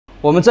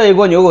我们这一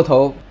锅牛骨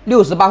头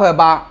68.8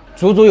块，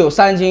足足有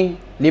3斤，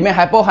里面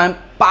还包含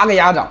8个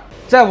鸭掌。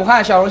在武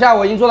汉，小龙虾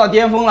我已经做到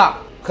巅峰了，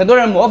很多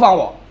人模仿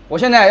我，我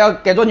现在要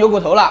改做牛骨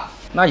头了。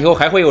那以后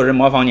还会有人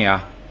模仿你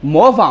啊？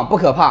模仿不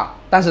可怕，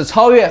但是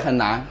超越很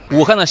难。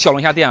武汉的小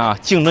龙虾店啊，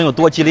竞争有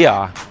多激烈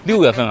啊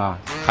！6月份啊，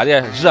还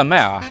在热卖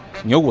啊，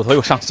牛骨头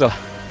又上市了。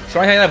小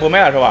龙虾现在不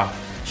卖了是吧？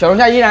小龙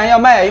虾依然要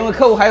卖，因为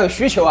客户还有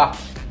需求啊。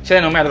现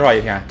在能卖多少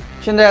一天？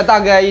现在大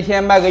概一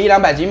天卖个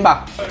100-200斤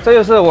吧。这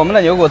就是我们的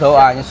牛骨头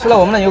啊！你吃了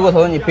我们的牛骨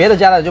头，你别的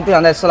家的就不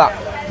想再吃了。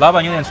老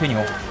板有点吹牛，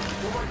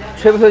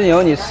吹不吹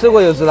牛你吃过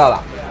就知道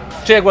了。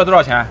这锅多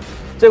少钱？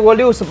这锅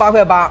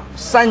68.8块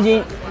，3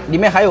斤，里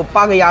面还有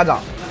8个鸭掌，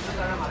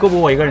够不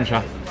够我一个人吃？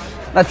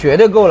那绝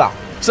对够了。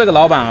这个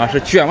老板啊是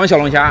卷完小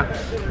龙虾，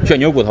卷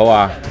牛骨头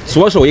啊，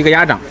左手一个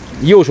鸭掌，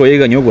右手一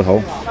个牛骨头，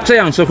这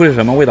样吃会是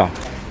什么味道？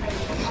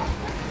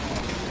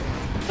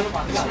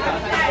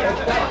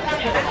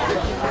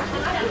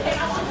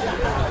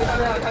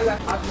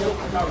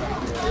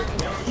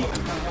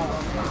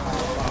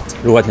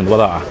肉还挺多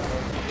的啊。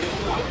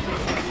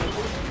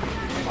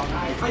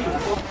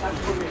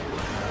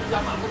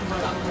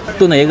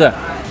炖了一个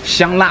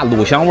香辣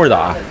卤香味的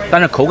啊，但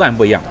是口感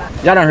不一样，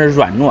鸭掌是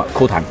软糯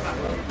口弹，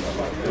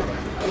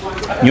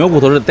牛骨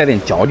头是带点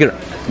嚼劲儿，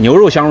牛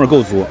肉香味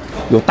够足，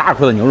有大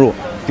块的牛肉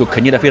就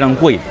啃起来非常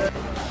过瘾。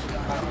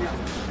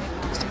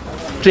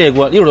这一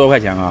锅60多块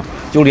钱啊，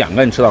就2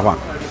个人吃的话，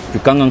就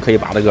刚刚可以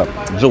把这个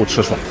肉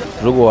吃爽。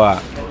如果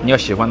你要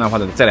喜欢的话，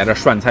再来点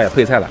涮菜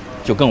配菜了，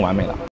就更完美了。